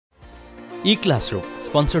E-Classroom,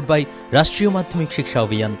 sponsored by রাষ্ট্রীয় মাধ্যমিক শিক্ষা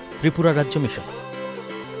অভিযান, ত্রিপুরা রাজ্য মিশন।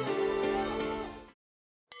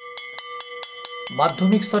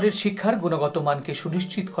 মাধ্যমিক স্তরের শিক্ষার গুণগত মানকে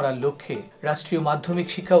সুনিশ্চিত করার লক্ষ্যে রাষ্ট্রীয় মাধ্যমিক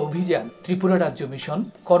শিক্ষা অভিযান, ত্রিপুরা রাজ্য মিশন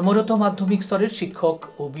কর্মরত মাধ্যমিক স্তরের শিক্ষক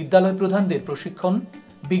ও বিদ্যালয় প্রধানদের প্রশিক্ষণ,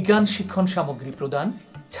 বিজ্ঞান শিক্ষণ সামগ্রী প্রদান,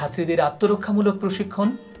 ছাত্রীদের আত্মরক্ষামূলক প্রশিক্ষণ,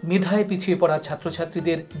 মেধায় পিছিয়ে পড়া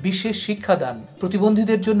ছাত্রছাত্রীদের বিশেষ শিক্ষাদান,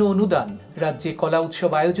 প্রতিবন্ধীদের জন্য অনুদান, রাজ্যে কলা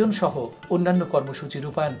উৎসব আয়োজন সহ অন্যান্য কর্মসূচি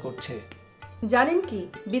রূপায়ণ করছে। জানেন কি,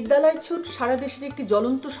 বিদ্যালয় ছুট সারা দেশের একটি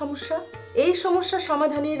জ্বলন্ত সমস্যা। এই সমস্যা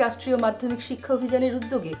সমাধানে রাষ্ট্রীয় মাধ্যমিক শিক্ষা অভিযানের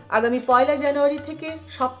উদ্যোগে আগামী 1 জানুয়ারি থেকে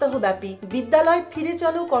সপ্তাহব্যাপী বিদ্যালয় ফিরে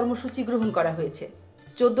চলো কর্মসূচি গ্রহণ করা হয়েছে।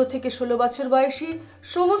 14 থেকে 16 বছর বয়সী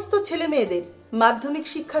সমস্ত ছেলে মেয়েদের মাধ্যমিক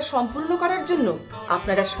শিক্ষা সম্পূর্ণ করার জন্য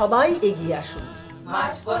আপনারা সবাই এগিয়ে আসুন।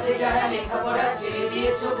 মাঝপথে যারা লেখাপড়া ছেড়ে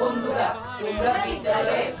দিয়েছো বন্ধুরা, তোমরা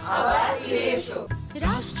বিদ্যালয়ে আবার ফিরে এসো।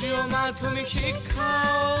 রাষ্ট্রীয় মাধ্যমিক শিক্ষা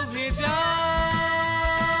অভিযান।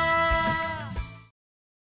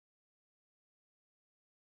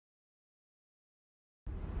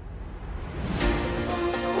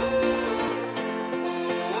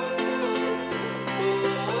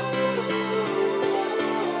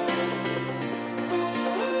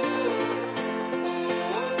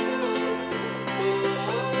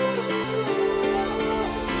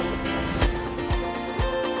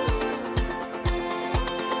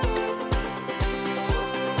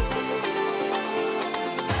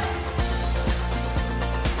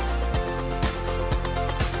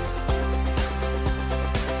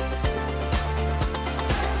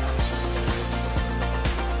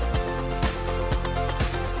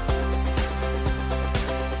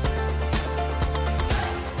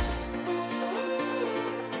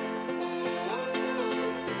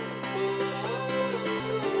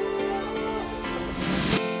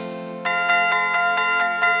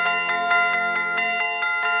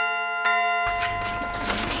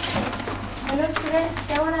 হ্যালো স্টুডেন্টস,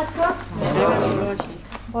 কেমন আছো?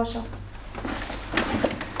 বসো।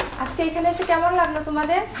 আজকে এখানে এসে কেমন লাগলো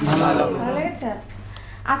তোমাদের? ভালো লেগেছে? আচ্ছা,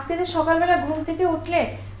 আজকে যে সকালবেলা ঘুম থেকে উঠলে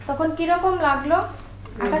তখন কিরকম লাগলো?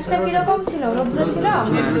 আকাশটা কিরকম ছিল? রৌদ্র ছিল?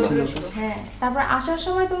 হ্যাঁ। তারপর আসার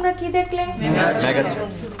সময় তোমরা কি দেখলে?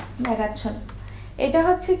 মেঘাচ্ছন্ন। এটা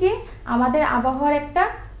হচ্ছে কি আমাদের আবহাওয়ার একটা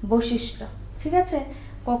বৈশিষ্ট্য, ঠিক আছে?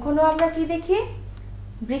 কখনো আমরা কি দেখি?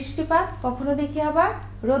 বৃষ্টিপাত, কখনো দেখি আবার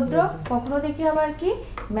রৌদ্র, কখনো দেখি আবার কি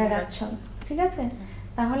মেঘাচ্ছন্ন, ঠিক আছে?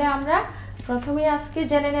 তাহলে আমরা প্রথমে আজকে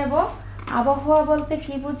জেনে নেব আবহাওয়া বলতে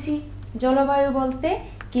কি বুঝি, জলবায়ু বলতে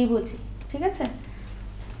কি বুঝি, ঠিক আছে?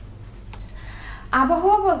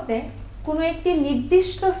 আবহাওয়া বলতে কোনো একটি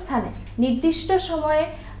নির্দিষ্ট স্থানে নির্দিষ্ট সময়ে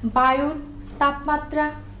বায়ুর তাপমাত্রা,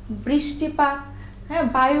 বৃষ্টিপাত, হ্যাঁ,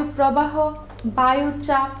 বায়ু প্রবাহ, বায়ু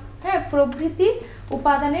চাপ, হ্যাঁ, প্রভৃতি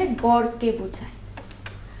উপাদানের গড়কে বোঝায়।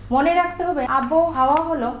 মনে রাখতে হবে আবহাওয়া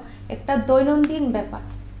হলো একটা দৈনন্দিন ব্যাপার।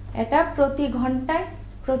 এটা প্রতি ঘন্টায়,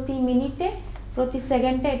 প্রতি মিনিটে, প্রতি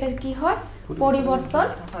সেকেন্ডে এটার কি হয়? পরিবর্তন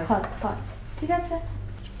হয়, ঠিক আছে?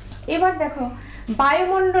 এবার দেখো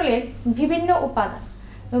বায়ুমণ্ডলের বিভিন্ন উপাদান,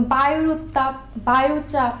 বায়ুর উত্তাপ, বায়ু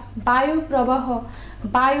চাপ, বায়ু প্রবাহ,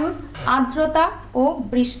 বায়ুর আর্দ্রতা ও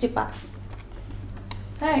বৃষ্টিপাত,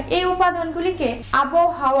 হ্যাঁ, এই উপাদানগুলিকে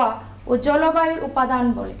আবহাওয়া ও জলবায়ুর উপাদান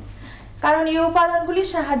বলে। কারণ এই উপাদানগুলির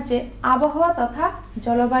সাহায্যে আবহাওয়া তথা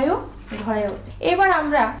জলবায়ু গড়ে ওঠে। এবার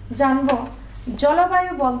আমরা জানব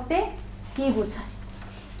জলবায়ু বলতে কি বোঝায়।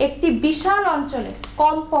 একটি বিশাল অঞ্চলে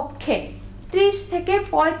কমপক্ষে 30 থেকে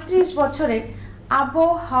 35 বছরের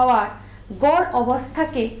আবহাওয়ার গড়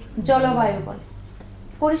অবস্থাকে জলবায়ু বলে।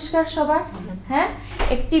 পরিষ্কার সবার? হ্যাঁ,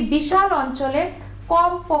 একটি বিশাল অঞ্চলের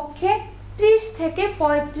কমপক্ষে 30 থেকে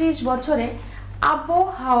 35 বছরে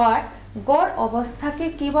আবহাওয়ার গড় অবস্থাকে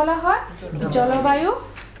কি বলা হয়? জলবায়ু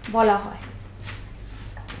বলা হয়।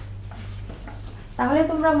 তাহলে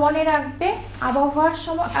তোমরা মনে রাখবে আবহাওয়ার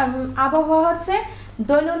সময় আবহাওয়া হচ্ছে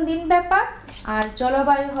দৈনন্দিন ব্যাপার, আর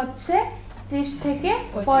জলবায়ু হচ্ছে 30 থেকে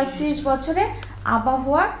 35 বছরে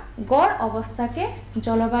আবহাওয়ার গড় অবস্থাকে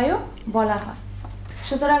জলবায়ু বলা হয়।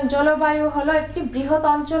 সুতরাং জলবায়ু হলো একটি বৃহৎ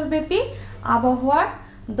অঞ্চলব্যাপী আবহাওয়ার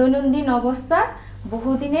দৈনন্দিন অবস্থার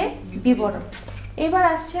বহুদিনের বিবরণ। এবার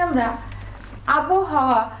আসছি আমরা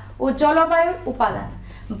আবহাওয়া ও জলবায়ুর উপাদান।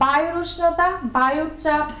 বায়ুর উষ্ণতা, বায়ুর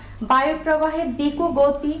চাপ, বায়ু প্রবাহের দিক ও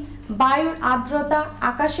গতি, বায়ুর আর্দ্রতা,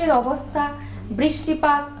 আকাশের অবস্থা,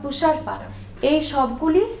 বৃষ্টিপাত, তুষারপাত, এই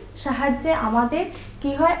সবগুলি সাহায্যে আমাদের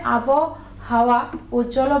কি হয়? আবহাওয়া ও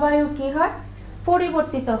জলবায়ু কি হয়?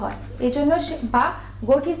 পরিবর্তিত হয়, এজন্য বা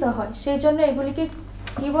গঠিত হয়। সেই জন্য এগুলিকে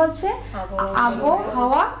কি বলছে?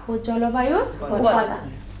 আবহাওয়া ও জলবায়ুর উপাদান।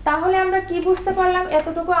 তাহলে আমরা কি বুঝতে পারলাম?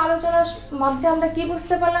 এতটুকু আলোচনার মধ্যে আমরা কি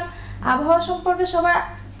বুঝতে পারলাম? আবহাওয়া সম্পর্কে সবার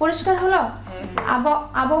পরিষ্কার হলো?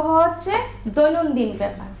 আবহাওয়া হচ্ছে দৈনন্দিন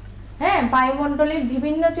ব্যাপার। হ্যাঁ, বায়ুমণ্ডলের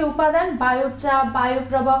বিভিন্ন যে উপাদান, বায়ুর চাপ, বায়ু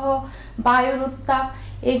প্রবাহ, বায়ুর উত্তাপ,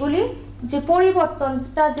 এগুলি যে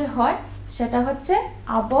পরিবর্তনটা যে হয় সেটা হচ্ছে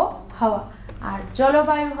আবহাওয়া। আর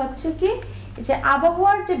জলবায়ু হচ্ছে কি, যে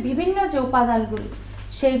আবহাওয়ার যে বিভিন্ন যে উপাদানগুলি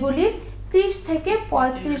সেইগুলির 30 থেকে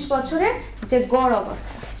 35 বছরের যে গড়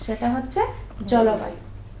অবস্থা, সেটা হচ্ছে জলবায়ু।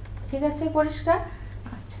 ঠিক আছে, পরিষ্কার?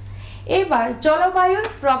 আচ্ছা, এবার জলবায়ুর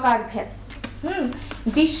প্রকারভেদ।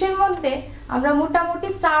 বিশ্বের মধ্যে আমরা মোটামুটি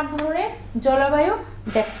 4 ধরনের জলবায়ু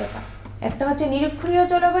দেখতে পাই। একটা হচ্ছে নিরক্ষীয়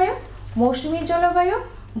জলবায়ু, মৌসুমী জলবায়ু,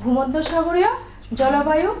 ভূমধ্যসাগরীয়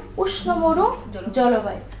জলবায়ু, উষ্ণমরু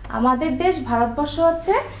জলবায়ু। আমাদের দেশ ভারতবর্ষ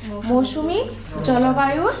হচ্ছে মৌসুমী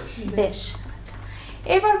জলবায়ুর দেশ।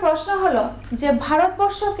 এবার প্রশ্ন হলো যে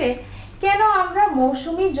ভারতবর্ষকে কেন আমরা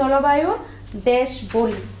মৌসুমী জলবায়ুর দেশ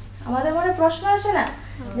বলি? আমাদের মনে প্রশ্ন আসে না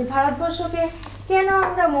যে ভারতবর্ষকে কেন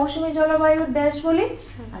আমরা মৌসুমী জলবায়ুর দেশ বলি?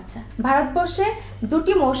 আচ্ছা, ভারতবর্ষে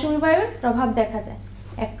 2টি মৌসুমী বায়ুর প্রভাব দেখা যায়।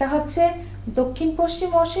 একটা হচ্ছে দক্ষিণ পশ্চিম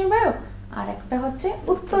মৌসুমী বায়ু, আর একটা হচ্ছে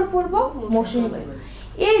উত্তর পূর্ব মৌসুমী বায়ু।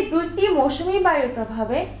 এই 2টি মৌসুমী বায়ুর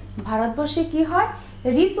প্রভাবে ভারতবর্ষে কি হয়?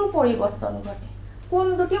 ঋতু পরিবর্তন ঘটে। কোন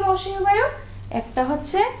 2টি মৌসুমী বায়ু? একটা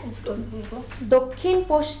হচ্ছে দক্ষিণ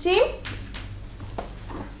পশ্চিম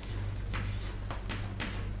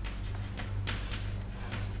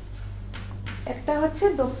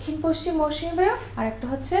মৌসুমী বায়ু, আর একটা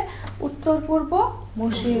হচ্ছে উত্তর পূর্ব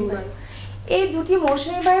মৌসুমী বায়ু। এই 2টি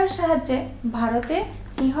মৌসুমী বায়ুর সাহায্যে ভারতে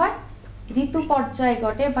কি হয়? ঋতু পর্যায়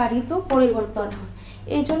ঘটে বা ঋতু পরিবর্তন হয়।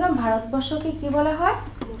 এই জন্য ভারতবর্ষকে কি বলা হয়?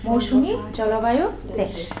 মৌসুমী জলবায়ু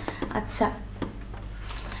দেশ। আচ্ছা,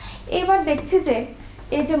 এবার দেখছি যে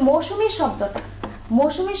এই যে মৌসুমী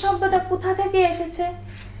শব্দটা কোথা থেকে এসেছে?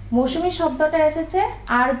 মৌসুমী শব্দটা এসেছে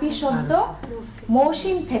আরবি শব্দ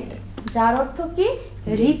মৌসিম থেকে, যার অর্থ কি?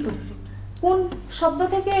 ঋতু। কোন শব্দ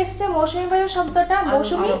থেকে এসেছে মৌসুমী বায়ু শব্দটা?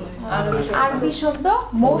 মৌসুমী আরবি শব্দ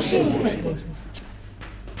মৌসিম থেকে,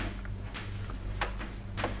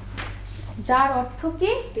 যার অর্থ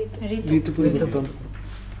কি? ঋতু পরিবর্তন।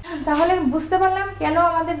 তাহলে বুঝতে পারলাম কেন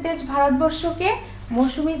আমাদের দেশ ভারতবর্ষকে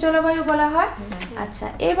মৌসুমী জলবায়ু বলা হয়। আচ্ছা,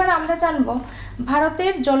 এবার আমরা জানবো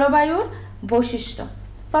ভারতের জলবায়ুর বৈশিষ্ট্য।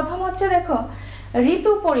 প্রথম হচ্ছে দেখো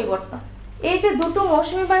ঋতু পরিবর্তন। এই যে 2টো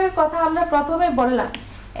মৌসুমী বায়ুর কথা আমরা প্রথমে বললাম,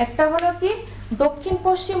 একটা হলো কি দক্ষিণ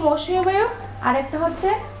পশ্চিম মৌসুমী বায়ু, আর একটা হচ্ছে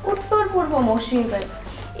উত্তর পূর্ব মৌসুমী বায়ু।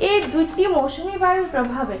 এই 2টি মৌসুমী বায়ুর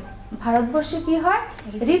প্রভাবে ভারতবর্ষে কি হয়?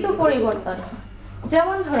 ঋতু পরিবর্তন হয়।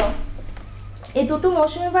 যেমন ধরো এই 2টো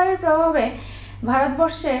মৌসুমী বায়ুর প্রভাবে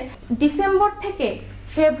ভারতবর্ষে ডিসেম্বর থেকে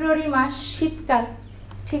ফেব্রুয়ারি মাস শীতকাল,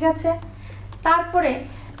 ঠিক আছে, তারপরে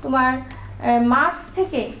তোমার মার্চ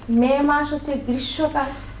থেকে মে মাস হচ্ছে গ্রীষ্মকাল,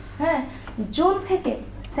 হ্যাঁ, জুন থেকে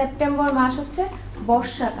সেপ্টেম্বর মাস হচ্ছে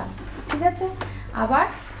বর্ষাকাল, ঠিক আছে, আবার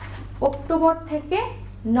অক্টোবর থেকে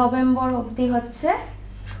নভেম্বর অবধি হচ্ছে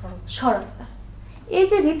শরৎকাল। এই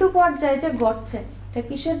যে ঋতু পর্যায়ে যে ঘটছে, এটা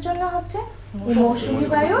কিসের জন্য হচ্ছে? মৌসুমী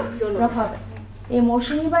বায়ুর প্রভাবে। এই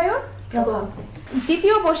মৌসুমী বায়ুর প্রভাব।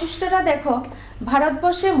 দ্বিতীয় বৈশিষ্ট্যটা দেখো,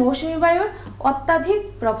 ভারতবর্ষে মৌসুমী বায়ুর অত্যাধিক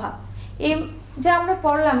প্রভাব। এই যে আমরা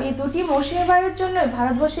পড়লাম, এই 2টি মৌসুমী বায়ুর জন্য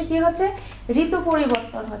ভারতবর্ষে কি হচ্ছে? ঋতু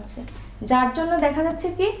পরিবর্তন হচ্ছে, যার জন্য দেখা যাচ্ছে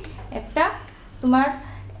কি একটা তোমার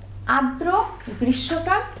আর্দ্র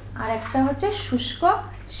গ্রীষ্মকাল আর একটা হচ্ছে শুষ্ক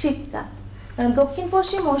শীতকাল। কারণ দক্ষিণ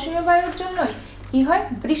পশ্চিম মৌসুমী বায়ুর জন্যই কি হয়?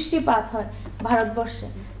 বৃষ্টিপাত হয় ভারতবর্ষে,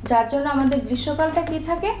 যার জন্য আমাদের গ্রীষ্মকালটা কি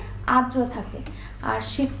থাকে? আর্দ্র থাকে, আর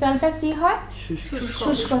শীতকালটা কি হয়?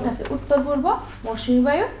 শুষ্ক থাকে, উত্তর পূর্ব মৌসুমী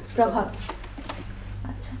বায়ুর প্রভাব।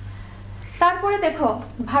 আচ্ছা, তারপরে দেখো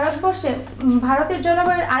ভারতের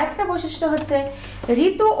জলবায়ুর আরেকটা বৈশিষ্ট্য হচ্ছে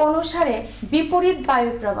ঋতু অনুসারে বিপরীত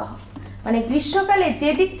বায়ু প্রবাহ। মানে গ্রীষ্মকালে যে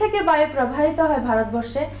দিক থেকে বায়ু প্রবাহিত হয়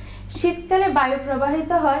ভারতবর্ষে, শীতকালে বায়ু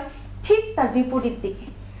প্রবাহিত হয় ঠিক তার বিপরীত দিকে।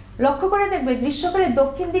 লক্ষ্য করে দেখবে গ্রীষ্মকালে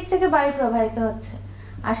দক্ষিণ দিক থেকে বায়ু প্রবাহিত হচ্ছে,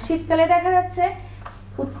 আর শীতকালে দেখা যাচ্ছে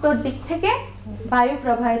উত্তর দিক থেকে বায়ু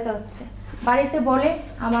প্রবাহিত হচ্ছে। বাড়িতে বলে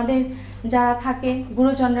আমাদের যারা থাকে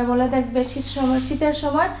গুরুজনরা বলে দেখবে শীতের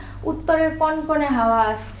সময় উত্তরের কনকনে হাওয়া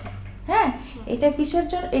আসছে। হ্যাঁ, এটা কিসের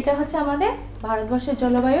জন্য? এটা হচ্ছে আমাদের ভারতবর্ষের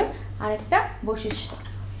জলবায়ুর আরেকটা বৈশিষ্ট্য।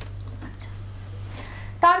 আচ্ছা,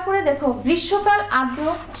 তারপরে দেখো গ্রীষ্মকাল আর্দ্র,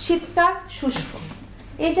 শীতকাল শুষ্ক।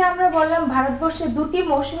 এই যে আমরা বললাম ভারতবর্ষে 2টি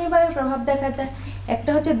মৌসুমী বায়ুর প্রভাব দেখা যায়, একটা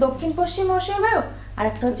হচ্ছে দক্ষিণ পশ্চিম মৌসুমী বায়ু আর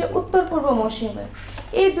একটা হচ্ছে উত্তর পূর্ব মৌসুমী বায়ু।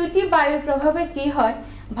 এই 2টি বায়ুর প্রভাবে কি হয়?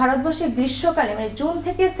 ভারতবর্ষে গ্রীষ্মকালে মানে জুন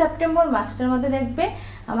থেকে সেপ্টেম্বর মাসটার মধ্যে দেখবে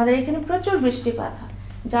আমাদের এখানে প্রচুর বৃষ্টিপাত হয়,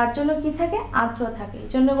 যার জন্য কি থাকে? আর্দ্র থাকে। এই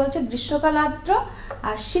জন্য বলছে গ্রীষ্মকাল আর্দ্র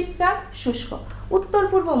আর শীতকাল শুষ্ক। উত্তর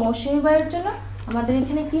পূর্ব মৌসুমী বায়ুর জন্য আমাদের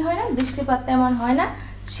এখানে কি হয় না, বৃষ্টিপাত তেমন হয় না,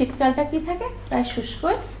 শীতকালটা কি থাকে, প্রায়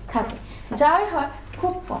শুষ্কই থাকে, যাই হয়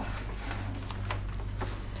খুব কম।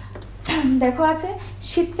 দেখো আছে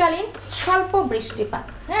শীতকালীন স্বল্প বৃষ্টিপাত।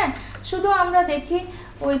 হ্যাঁ, শুধু আমরা দেখি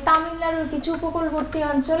ওই তামিলনাড়ুর কিছু উপকূলবর্তী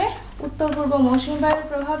অঞ্চলে উত্তর পূর্ব মৌসুমী বায়ুর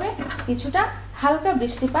প্রভাবে কিছুটা হালকা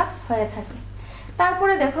বৃষ্টিপাত হয়ে থাকে।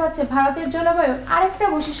 তারপরে দেখো আছে ভারতের জলবায়ুর আরেকটা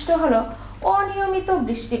বৈশিষ্ট্য হলো অনিয়মিত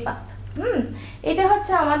বৃষ্টিপাত। এটা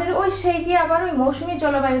হচ্ছে আমাদের ওই সেই গিয়ে আবার ওই মৌসুমী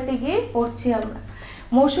জলবায়ুতে গিয়ে পড়ছি আমরা।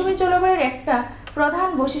 মৌসুমী জলবায়ুর একটা প্রধান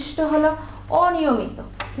বৈশিষ্ট্য হলো অনিয়মিত।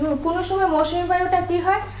 কোনো সময় মৌসুমী বায়ুটা কি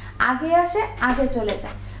হয়, আগে আসে আগে চলে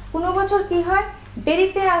যায়, কোনো বছর কি হয়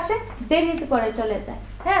দেরিতে আসে দেরিতে করে চলে যায়।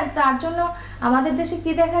 হ্যাঁ, তার জন্য আমাদের দেশে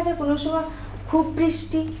কি দেখা যায়, কোনো সময় খুব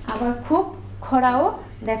বৃষ্টি আবার খুব খরাও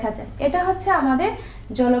দেখা যায়। এটা হচ্ছে আমাদের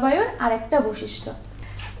জলবায়ুর আরেকটা বৈশিষ্ট্য।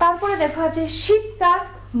 তারপরে দেখা আছে শীতকাল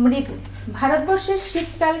মৃদু। ভারতবর্ষের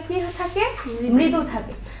শীতকাল কি থাকে, মৃদু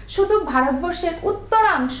থাকে, শুধু ভারতবর্ষের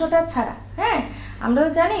উত্তরাংশটা ছাড়া। হ্যাঁ, আমরা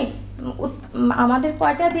তো জানি আমাদের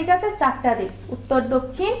কয়টা দিক আছে, 4টা দিক, উত্তর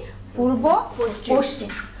দক্ষিণ পূর্ব পশ্চিম,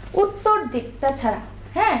 উত্তর দিকটা ছাড়া।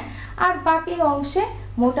 হ্যাঁ, আর বাকি অংশে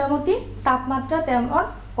মোটামুটি তাপমাত্রা তেমন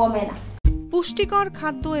কমে না। পুষ্টিকর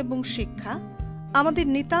খাদ্য এবং শিক্ষা আমাদের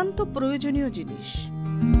নিতান্ত প্রয়োজনীয় জিনিস।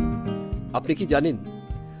 আপনি কি জানেন,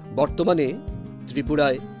 বর্তমানে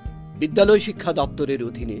ত্রিপুরায় বিদ্যালয় শিক্ষা দপ্তরের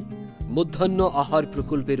অধীনে মধ্যাহ্ন আহার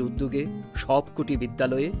প্রকল্পের উদ্যোগে সবকটি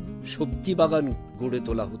বিদ্যালয়ে সবজি বাগান গড়ে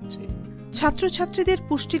তোলা হচ্ছে। ছাত্রছাত্রীদের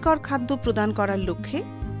পুষ্টিকর খাদ্য প্রদান করার লক্ষ্যে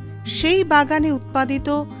সেই বাগানে উৎপাদিত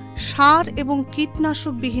সার এবং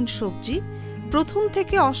কীটনাশকবিহীন সবজি প্রথম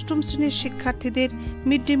থেকে অষ্টম শ্রেণীর শিক্ষার্থীদের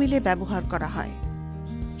মিড ডে মিলে ব্যবহার করা হয়।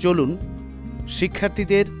 চলুন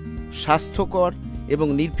শিক্ষার্থীদের স্বাস্থ্যকর এবং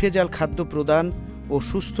নির্ভেজাল খাদ্য প্রদান ও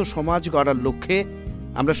সুস্থ সমাজ গড়ার লক্ষ্যে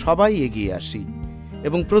আমরা সবাই এগিয়ে আসি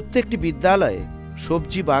এবং প্রত্যেকটি বিদ্যালয়ে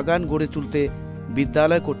সবজি বাগান গড়ে তুলতে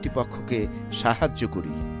বিদ্যালয় কর্তৃপক্ষকে সাহায্য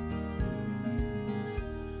করি।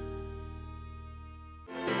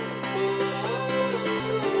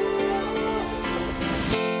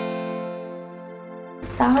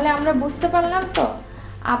 তাহলে আমরা বুঝতে পারলাম তো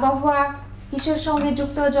আবহাওয়া কিসের সঙ্গে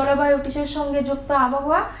যুক্ত, জলবায়ু কিসের সঙ্গে যুক্ত।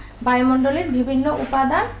 আবহাওয়া বায়ুমণ্ডলের বিভিন্ন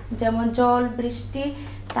উপাদান যেমন জল, বৃষ্টি,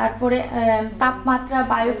 তারপরে তাপমাত্রা,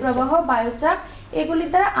 বায়ু প্রবাহ, বায়ুচাপ, এগুলির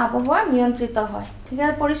দ্বারা আবহাওয়া নিয়ন্ত্রিত হয়। ঠিক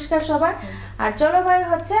আছে, পরিষ্কার সবার। আর জলবায়ু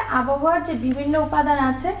হচ্ছে আবহাওয়ার যে বিভিন্ন উপাদান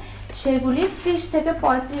আছে সেগুলি 30 থেকে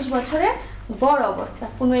 35 বছরের গড় অবস্থা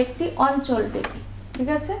কোনো একটি অঞ্চল ব্যাপী। ঠিক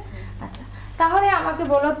আছে, আচ্ছা তাহলে আমাকে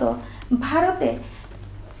বলো তো ভারতে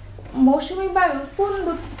মৌসুমী বায়ুর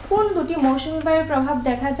কোন দুটি মৌসুমী বায়ুর প্রভাব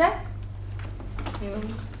দেখা যায়?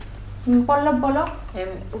 পল্লব বলো।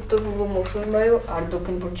 উত্তর পূর্ব মৌসুমী বায়ু আর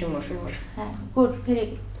দক্ষিণ পশ্চিম মৌসুমী বায়ু। হ্যাঁ, গুড, ভেরি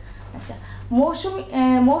গুড। আচ্ছা,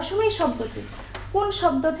 মৌসুমী শব্দটি কোন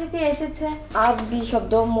শব্দ থেকে এসেছে? আরবি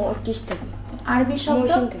শব্দ মৌসুম থেকে। আরবি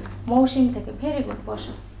শব্দ মৌসুম থেকে, ভেরি গুড,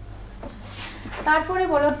 বসো। তারপরে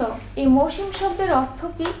বলো তো এই মৌসুম শব্দের অর্থ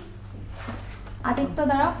কি? আদিত্য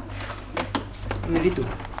দ্বারা। ঋতু।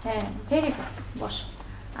 হ্যাঁ, ভেরি গুড, বসো।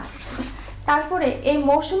 আচ্ছা, তারপরে এই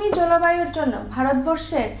মৌসুমী জলবায়ুর জন্য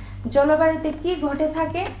ভারতবর্ষের জলবায়ুতে কি ঘটে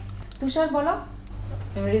থাকে? তুষার বলো।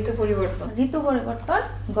 ঋতু পরিবর্তন। ঋতু পরিবর্তন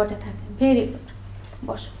ঘটে থাকে, ভেরি গুড,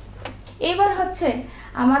 বসো। এবার হচ্ছে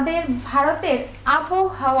আমাদের ভারতের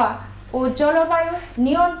আবহাওয়া ও জলবায়ু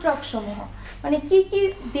নিয়ন্ত্রক সমূহ, মানে কি কি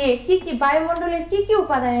দিয়ে কি বায়ুমণ্ডলের কি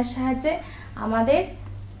উপাদানের সাহায্যে আমাদের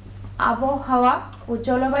আবহাওয়া ও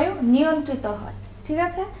জলবায়ু নিয়ন্ত্রিত হয়। ঠিক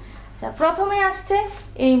আছে, আচ্ছা প্রথমে আসছে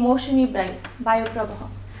এই মৌসুমী বায়ু প্রবাহ।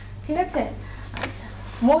 ঠিক আছে, আচ্ছা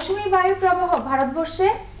মৌসুমী বায়ু প্রবাহ ভারতবর্ষে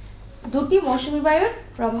দুটি মৌসুমী বায়ুর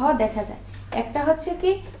প্রবাহ দেখা যায়। একটা হচ্ছে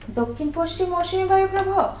কি দক্ষিণ পশ্চিম মৌসুমী বায়ু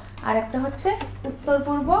প্রবাহ আর একটা হচ্ছে উত্তর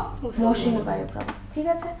পূর্ব মৌসুমী বায়ু প্রবাহ। ঠিক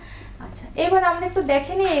আছে, আচ্ছা এবার আমরা একটু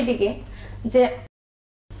দেখে নিই এইদিকে যে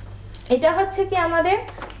এটা হচ্ছে কি আমাদের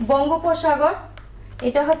বঙ্গোপসাগর,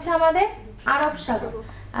 এটা হচ্ছে আমাদের আরব সাগর,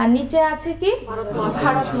 আর নিচে আছে কি ভারত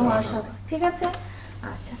মহাসাগর। ঠিক আছে,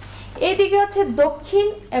 আচ্ছা এইদিকে হচ্ছে দক্ষিণ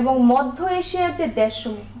এবং মধ্য এশিয়ার যে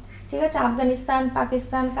দেশসমূহ। ঠিক আছে, আফগানিস্তান,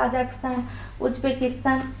 পাকিস্তান, কাজাকস্তান,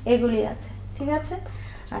 উজবেকিস্তান এগুলি আছে। ঠিক আছে,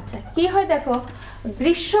 আচ্ছা কি হয় দেখো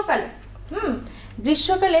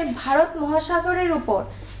গ্রীষ্মকালে ভারত মহাসাগরের উপর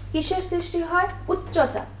কিসের সৃষ্টি হয়?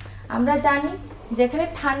 উচ্চচাপ। আমরা জানি যেখানে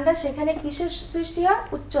ঠান্ডা সেখানে কিসের সৃষ্টি হয়?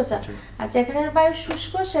 উচ্চচাপ। আর যেখানে বায়ু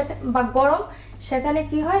শুষ্ক বা গরম সেখানে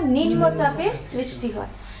কি হয়? নিম্নচাপের সৃষ্টি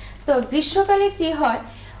হয়। তো গ্রীষ্মকালে কি হয়?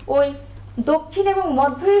 ওই দক্ষিণ এবং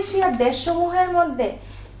মধ্য এশিয়ার দেশসমূহের মধ্যে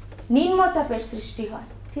নিম্নচাপের সৃষ্টি হয়।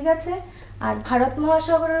 ঠিক আছে, আর ভারত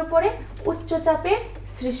মহাসাগরের উপরে উচ্চচাপের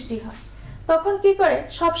সৃষ্টি হয়। তখন কি করে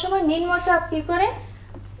সবসময় নিম্নচাপ কি করে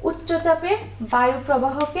উচ্চচাপের বায়ু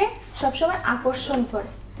প্রবাহকে সবসময় আকর্ষণ করে।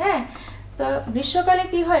 হ্যাঁ, তো গ্রীষ্মকালে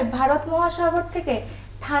কি হয় ভারত মহাসাগর থেকে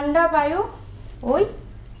ঠান্ডা বায়ু ওই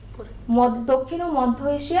দক্ষিণ ও মধ্য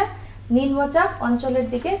এশিয়া নিম্নচাপ অঞ্চলের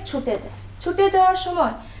দিকে ছুটে যাওয়ার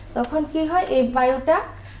সময় তখন কি হয় এই বায়ুটা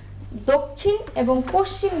দক্ষিণ এবং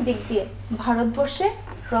পশ্চিম দিক দিয়ে ভারতবর্ষে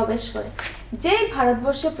প্রবেশ করে। যেই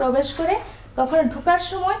ভারতবর্ষে প্রবেশ করে তখন ঢোকার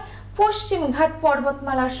সময় পশ্চিম ঘাট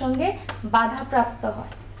পর্বতমালার সঙ্গে বাধাপ্রাপ্ত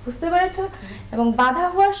হয়, বুঝতে পেরেছ? এবং বাধা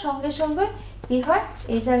হওয়ার সঙ্গে সঙ্গে কি হয়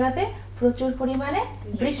এই জায়গাতে প্রচুর পরিমাণে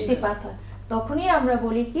বৃষ্টিপাত হয়। তখনই আমরা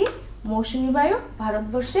বলি কি মৌসুমী বায়ু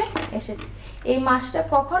ভারতবর্ষে এসেছে। এই মাসটা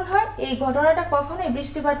কখন হয়, এই ঘটনাটা কখন, এই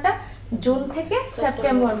বৃষ্টিপাতটা জুন থেকে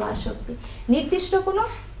সেপ্টেম্বর মাস অবধি, নির্দিষ্ট কোনো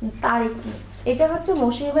তারিখ নেই। এটা হচ্ছে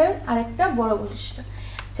মৌসুমী বায়ুর আরেকটা বড় বৈশিষ্ট্য।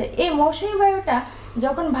 আচ্ছা, এই মৌসুমী বায়ুটা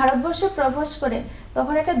যখন ভারতবর্ষে প্রবেশ করে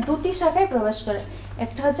তখন এটা দুটি শাখায় প্রবেশ করে,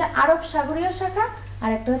 একটা হচ্ছে আরব সাগরীয় শাখা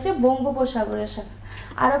আর একটা হচ্ছে বঙ্গোপসাগরীয় শাখা।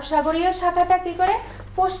 আরব সাগরীয় শাখাটা কি করে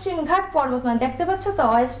পশ্চিম ঘাট পর্বতমালা, দেখতে পাচ্ছ তো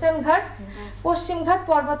ওয়েস্টার্ন ঘাট, পশ্চিম ঘাট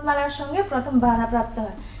পর্বতমালার সঙ্গে প্রথম বাধাপ্রাপ্ত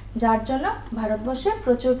হয়, যার জন্য ভারতবর্ষে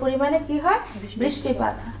প্রচুর পরিমাণে কি হয়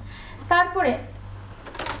বৃষ্টিপাত হয়। তারপরে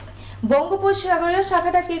বঙ্গোপসাগরীয়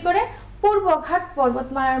শাখাটা কি করে পূর্ব ঘাট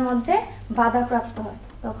পর্বতমালার মধ্যে বাধাপ্রাপ্ত হয়,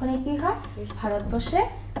 তখনই কি হয় ভারতবর্ষে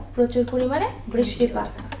প্রচুর পরিমাণে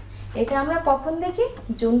বৃষ্টিপাত হয়। এটা আমরা কখন দেখি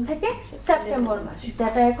জুন থেকে সেপ্টেম্বর মাস,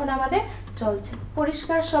 যেটা এখন আমাদের চলছে।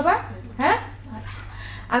 পরিষ্কার সবার? হ্যাঁ, আচ্ছা,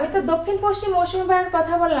 আমি তো দক্ষিণ পশ্চিম মৌসুমী বায়ুর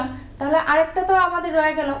কথা বললাম, তাহলে আরেকটা তো আমাদের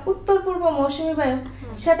রয়ে গেল উত্তর পূর্ব মৌসুমী বায়ু।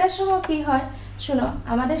 সেটার সময় কি হয় শুনো,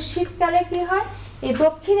 আমাদের শীতকালে কি হয় এই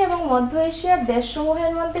দক্ষিণ এবং মধ্য এশিয়ার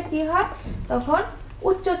দেশসমূহের মধ্যে কি হয় তখন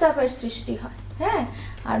উচ্চচাপের সৃষ্টি হয়। হ্যাঁ,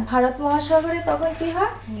 আর ভারত মহাসাগরে তখন কি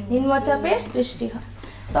হয় নিম্নচাপের সৃষ্টি হয়।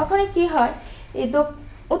 তখনই কি হয় এই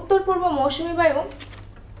উত্তর পূর্ব মৌসুমী বায়ু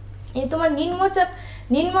এই তোমার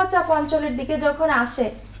নিম্নচাপ অঞ্চলের দিকে যখন আসে,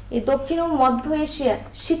 এই দক্ষিণ ও মধ্য এশিয়ার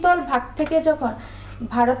শীতল ভাগ থেকে যখন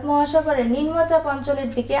ভারত মহাসাগরের নিম্নচাপ অঞ্চলের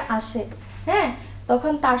দিকে আসে, হ্যাঁ,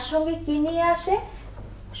 তখন তার সঙ্গে কি নিয়ে আসে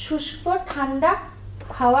শুষ্ক ঠান্ডা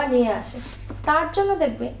হাওয়া নিয়ে আসে। তার জন্য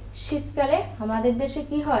দেখবে শীতকালে আমাদের দেশে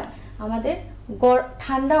কি হয় আমাদের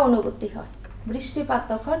ঠান্ডা অনুভূতি হয়, বৃষ্টিপাত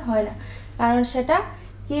তখন হয় না, কারণ সেটা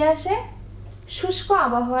কি আসে শুষ্ক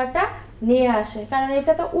আবহাওয়াটা নিয়ে আসে, কারণ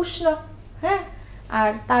এটা তো উষ্ণ। হ্যাঁ, আর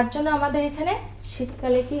তার জন্য আমাদের এখানে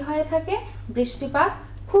শীতকালে কি হয়ে থাকে বৃষ্টিপাত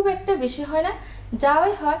খুব একটা বেশি হয় না,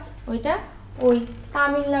 যাওয়াই হয় ওইটা ওই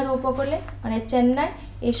তামিলনাড়ু উপকূলে মানে চেন্নাই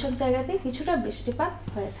এইসব জায়গাতে কিছুটা বৃষ্টিপাত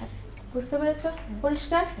হয়ে থাকে, বুঝতে পেরেছ?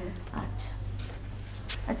 পরিষ্কার? আচ্ছা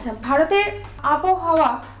আচ্ছা, ভারতের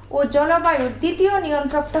আবহাওয়া ও জলবায়ুর দ্বিতীয়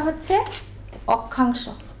নিয়ন্ত্রকটা হচ্ছে অক্ষাংশ।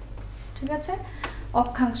 ঠিক আছে,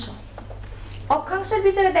 অক্ষাংশের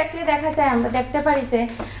বিচারে দেখলে দেখা যায় আমরা দেখতে পারি যে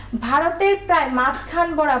ভারতের প্রায় মাঝখান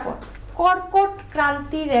বরাবর কর্কট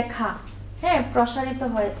ক্রান্তি রেখা হ্যাঁ প্রসারিত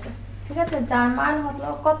হয়েছে। ঠিক আছে, যার মান হলো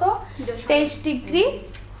কত 23 ডিগ্রি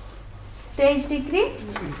 30।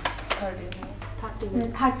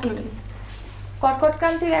 কর্কট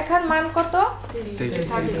ক্রান্তি রেখার মান কত 30।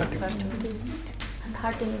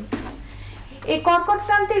 এই কর্কট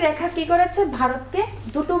ক্রান্তি রেখা কি করেছে ভারতকে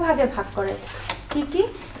দুটো ভাগে ভাগ করেছে। কি কি?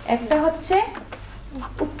 একটা হচ্ছে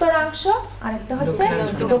উত্তরাংশ আর একটা হচ্ছে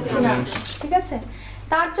দক্ষিণাংশ। ঠিক আছে,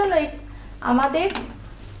 তার জন্য আমাদের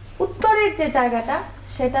উত্তরের যে জায়গাটা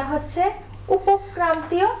সেটা হচ্ছে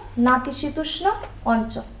উপক্রান্তীয় নাতিশীতোষ্ণ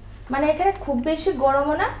অঞ্চল, মানে এখানে খুব বেশি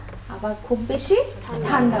গরমও না আবার খুব বেশি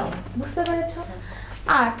ঠান্ডাও, বুঝতে পেরেছ?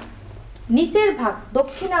 আর নিচের ভাগ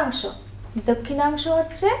দক্ষিণাংশ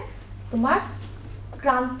হচ্ছে তোমার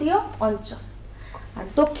ক্রান্তীয় অঞ্চল। আর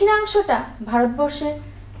দক্ষিণাংশটা ভারতবর্ষের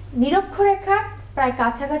নিরক্ষরেখার প্রায়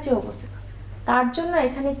কাছাকাছি অবস্থিত, তার জন্য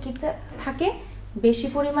এখানে কি থাকে বেশি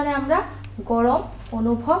পরিমাণে আমরা গরম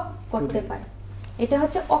অনুভব করতে পারি। এটা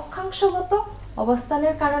হচ্ছে অক্ষাংশগত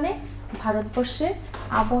অবস্থানের কারণে ভারতবর্ষের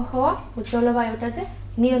আবহাওয়া ও জলবায়ুটা যে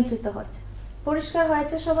নিয়ন্ত্রিত হচ্ছে। পরিষ্কার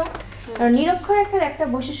হয়েছে সবার? কারণ নিরক্ষরেখার একটা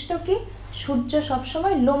বৈশিষ্ট্য কি সূর্য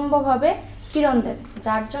সবসময় লম্বভাবে কিরণ দেবে,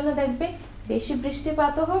 যার জন্য দেখবে বেশি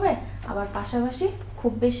বৃষ্টিপাতও হবে আবার পাশাপাশি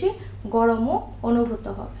খুব বেশি গরমও অনুভূত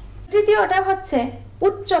হবে। তৃতীয়টা হচ্ছে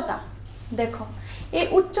উচ্চতা। দেখো এই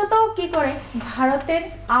উচ্চতাও কি করে ভারতের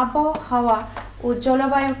আবহাওয়া ও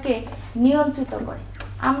জলবায়ুকে নিয়ন্ত্রিত করে।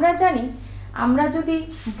 আমরা জানি আমরা যদি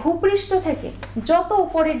ভূপৃষ্ঠ থেকে যত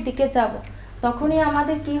উপরের দিকে যাব তখনই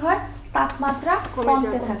আমাদের কি হয় তাপমাত্রা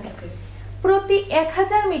কমতে থাকে। প্রতি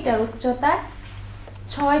 1000 মিটার উচ্চতায়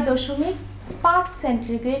 6.5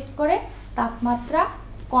 সেন্টিগ্রেড করে তাপমাত্রা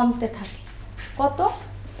কমতে থাকে। কত?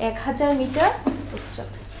 1000 মিটার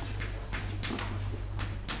উচ্চতায়।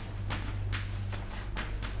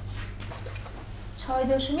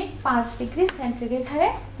 6.5 ডিগ্রি সেন্টিগ্রেড হারে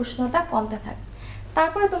উষ্ণতা কমতে থাকে।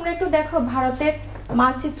 তারপরে তোমরা একটু দেখো ভারতের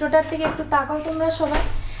মানচিত্রটার দিকে একটু তাকাও তোমরা সবাই।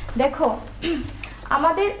 দেখো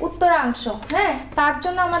আমাদের উত্তরাংশ, হ্যাঁ, তার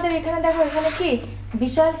জন্য আমাদের এখানে দেখো এখানে কি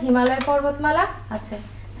বিশাল হিমালয় পর্বতমালা আছে।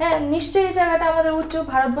 হ্যাঁ, নিশ্চয়ই এই জায়গাটা আমাদের উচ্চ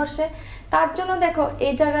ভারতবর্ষে, তার জন্য দেখো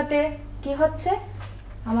এই জায়গাতে কি হচ্ছে,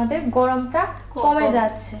 আমাদের গরমটা কমে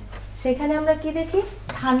যাচ্ছে। সেখানে আমরা কি দেখি,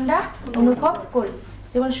 ঠান্ডা অনুভব করি।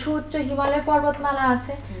 যেমন সুউচ্চ হিমালয় পর্বতমালা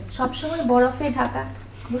আছে, সবসময় বরফে ঢাকা।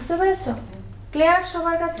 বুঝতে পেরেছো? ক্লিয়ার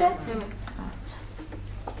সবার কাছে? আচ্ছা,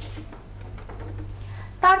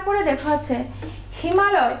 তারপরে দেখো আছে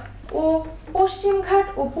হিমালয় ও পশ্চিমঘাট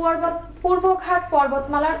ও পূর্বঘাট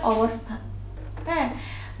পর্বতমালার অবস্থান। হ্যাঁ,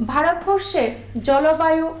 ভারতবর্ষের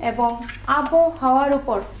জলবায়ু এবং আবহাওয়ার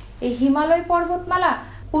উপর এই হিমালয় পর্বতমালা,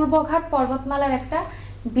 পূর্বঘাট পর্বতমালার একটা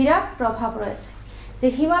বিরাট প্রভাব রয়েছে। যে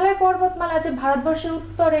হিমালয় পর্বতমালা যে ভারতবর্ষের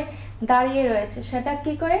উত্তরে দাঁড়িয়ে রয়েছে, সেটা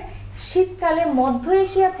কি করে শীতকালে মধ্য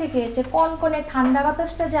এশিয়া থেকে যে কনকনে ঠান্ডা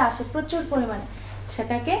বাতাসটা যে আসে প্রচুর পরিমাণে,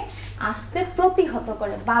 সেটাকে আসতে প্রতিহত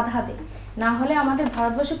করে, বাধা দেয়। না হলে আমাদের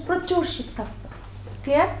ভারতবর্ষে প্রচুর শীত থাকতো।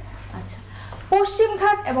 ক্লিয়ার? আচ্ছা,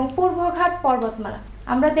 পশ্চিমঘাট এবং পূর্বঘাট পর্বতমালা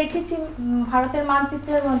আমরা দেখেছি ভারতের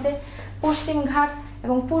মানচিত্রের মধ্যে, পশ্চিমঘাট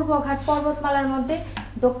এবং পূর্বঘাট পর্বতমালার মধ্যে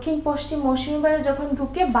দক্ষিণ পশ্চিম মৌসুমী বায়ু যখন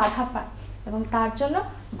ঢুকে বাধা পায় এবং তার জন্য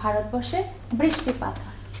ভারতবর্ষে বৃষ্টিপাত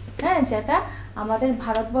হয়। হ্যাঁ, যেটা আমাদের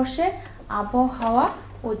ভারতবর্ষের আবহাওয়া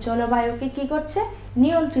ও জলবায়ুকে কি করছে,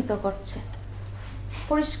 নিয়ন্ত্রিত করছে।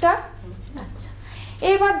 পরিষ্কার? আচ্ছা,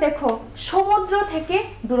 এবার দেখো সমুদ্র থেকে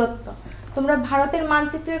দূরত্ব। তোমরা ভারতের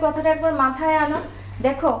মানচিত্রের কথাটা একবার মাথায় আনো।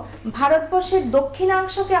 দেখো ভারতবর্ষের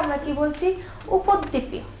দক্ষিণাংশকে আমরা কি বলছি,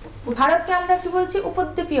 উপদ্বীপীয়। ভারতকে আমরা কি বলছি,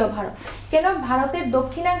 উপদ্বীপীয় ভারত। কেন? ভারতের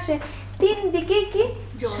দক্ষিণাংশে 3 দিকে কি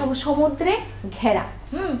সমুদ্রে ঘেরা।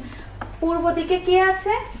 পূর্ব দিকে কি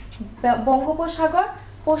আছে, বঙ্গোপসাগর,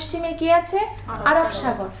 পশ্চিমে কি আছে, আরব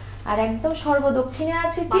সাগর, আর একদম সর্বদক্ষিণে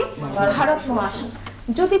আছে কি, ভারত মহাসাগর।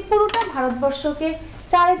 যদি পুরোটা ভারতবর্ষকে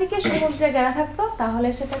চারিদিকে সমুদ্রে ঘেরা থাকতো তাহলে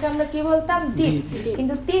সেটাকে আমরা কি বলতাম, দ্বীপ।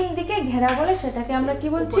 কিন্তু 3 দিকে ঘেরা বলে সেটাকে আমরা কি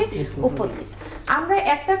বলছি, উপদ্বীপ। আমরা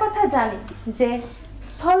একটা কথা জানি যে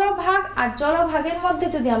স্থলভাগ আর জলভাগের মধ্যে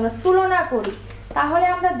যদি আমরা তুলনা করি তাহলে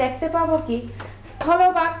আমরা দেখতে পাবো কি,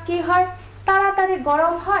 স্থলভাগ কি হয়, তাড়াতাড়ি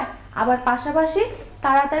গরম হয়, আবার পাশাপাশি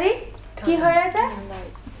তাড়াতাড়ি কি হয়ে যায়,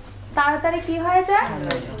 তাড়াতাড়ি কি হয়ে যায়,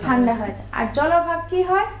 ঠান্ডা হয়ে যায়। আর জলভাগ কি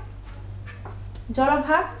হয়,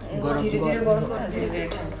 জলভাগ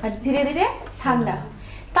ধীরে ধীরে ঠান্ডা।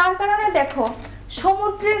 তার কারণে দেখো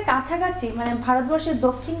সমুদ্রের কাছাকাছি মানে ভারতবর্ষের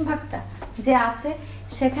দক্ষিণ ভাগটা যে আছে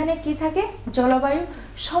সেখানে কি থাকে, জলবায়ু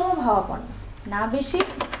সমভাবাপন্ন, না বেশি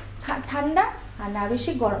ঠান্ডা আর না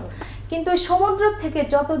বেশি গরম। কিন্তু ওই সমুদ্র থেকে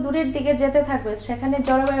যত দূরের দিকে যেতে থাকবে সেখানে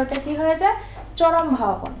জলবায়ুটা কি হয়ে যায়, চরম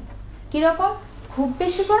ভাবাপন্ন। কিরকম, খুব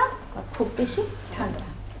বেশি গরম আর খুব বেশি ঠান্ডা।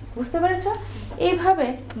 বুঝতে পেরেছ? এইভাবে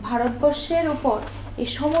ভারতবর্ষের উপর এই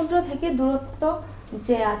সমুদ্র থেকে দূরত্ব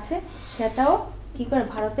যে আছে সেটাও কি করে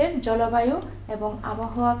ভারতের জলবায়ু এবং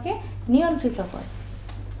আবহাওয়াকে নিয়ন্ত্রিত করে।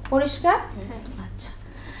 পরিষ্কার? আচ্ছা,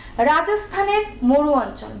 রাজস্থানের মরু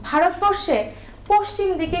অঞ্চল। ভারতবর্ষে পশ্চিম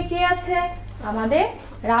দিকে কি আছে, আমাদের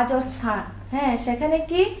রাজস্থান। হ্যাঁ, সেখানে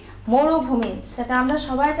কি মরুভূমি, সেটা আমরা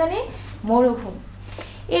সবাই জানি মরুভূমি।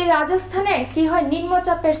 এই রাজস্থানে কি হয়,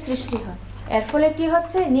 নিম্নচাপের সৃষ্টি হয়। এর ফলে কি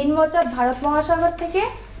হচ্ছে, নিম্নচাপ ভারত মহাসাগর থেকে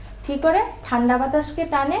কি করে ঠান্ডা বাতাসকে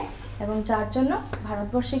টানে এবং যার জন্য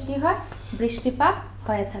ভারতবর্ষে কি হয়, বৃষ্টিপাত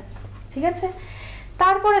হয়ে থাকে। ঠিক আছে?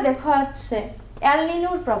 তারপরে দেখো আসছে এল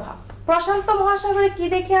নিনোর প্রভাব। প্রশান্ত মহাসাগরে কি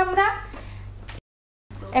দেখি আমরা,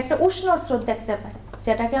 একটা উষ্ণ স্রোত দেখতে পাই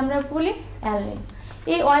যেটাকে আমরা বলি এল নিনো।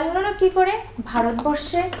 এই এল নিনো কি করে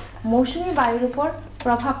ভারতবর্ষে মৌসুমী বায়ুর উপর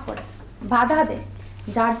প্রভাব পড়ে, বাধা দেয়,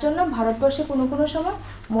 যার জন্য ভারতবর্ষে কোনো কোনো সময়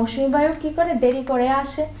মৌসুমী বায়ু কি করে দেরি করে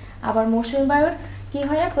আসে, আবার মৌসুমী বায়ুর কি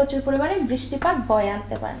হয়, প্রচুর পরিমাণে বৃষ্টিপাত বয়ে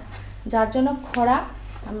আনতে পারে, যার জন্য খরা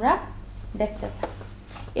আমরা দেখতে পাই।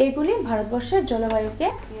 এইগুলি ভারতবর্ষের জলবায়ুকে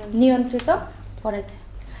নিয়ন্ত্রিত করেছে।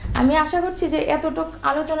 আমি আশা করছি যে এতটুকু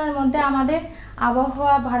আলোচনার মধ্যে আমাদের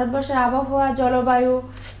আবহাওয়া, ভারতবর্ষের আবহাওয়া,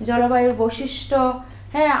 জলবায়ুর বৈশিষ্ট্য,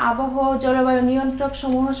 হ্যাঁ, আবহাওয়া জলবায়ু নিয়ন্ত্রক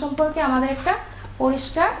সমূহ সম্পর্কে আমাদের একটা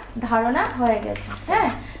পরিষ্কার ধারণা হয়ে গেছে। হ্যাঁ,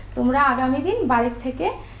 তোমরা আগামী দিন বাড়ির থেকে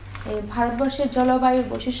এই ভারতবর্ষের জলবায়ুর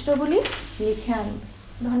বৈশিষ্ট্যগুলি লিখে আনবে।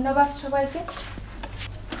 ধন্যবাদ সবাইকে।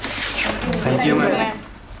 Thank you ma'am.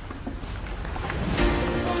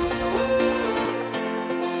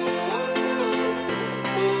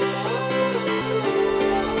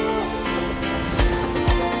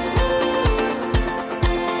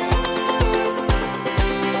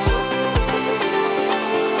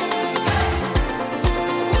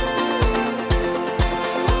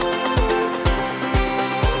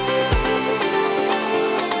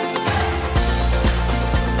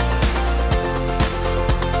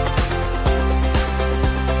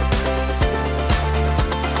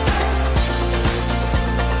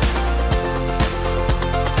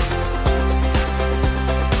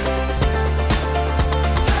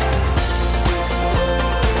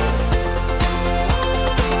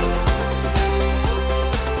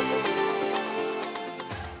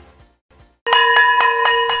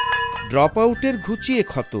 ড্রপ আউটের ঘুচিয়ে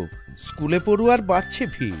ক্ষত, স্কুলে পড়ুয়ার বাড়ছে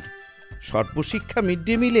ভিড়, সর্বশিক্ষা মিড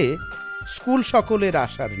ডে মিলে স্কুল সকলের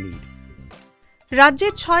আশার নীড়।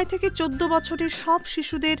 রাজ্যের 6 থেকে 14 বছরের সব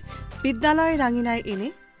শিশুদের বিদ্যালয়ের আঙিনায়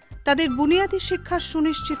এনে তাদের বুনিয়াদী শিক্ষা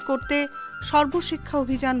সুনিশ্চিত করতে সর্বশিক্ষা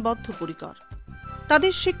অভিযান বদ্ধপরিকর।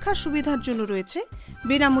 তাদের শিক্ষার সুবিধার জন্য রয়েছে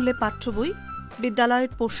বিনামূল্যে পাঠ্য বই, বিদ্যালয়ের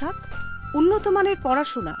পোশাক, উন্নতমানের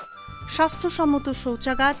পড়াশোনা, স্বাস্থ্যসম্মত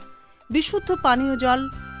শৌচাগার, বিশুদ্ধ পানীয় জল,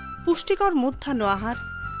 পুষ্টিকর মধ্যাহ্ন আহার,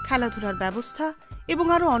 খেলাধুলার ব্যবস্থা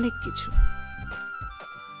এবং আরও অনেক কিছু।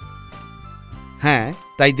 হ্যাঁ,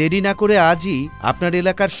 তাই দেরি না করে আজই আপনার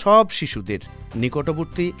এলাকার সব শিশুদের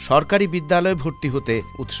নিকটবর্তী সরকারি বিদ্যালয়ে ভর্তি হতে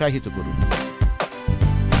উৎসাহিত করুন।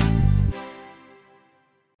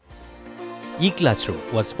 E-Classroom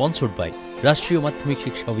was sponsored by রাষ্ট্রীয় মাধ্যমিক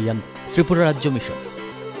শিক্ষা অভিযান, ত্রিপুরা রাজ্য মিশন।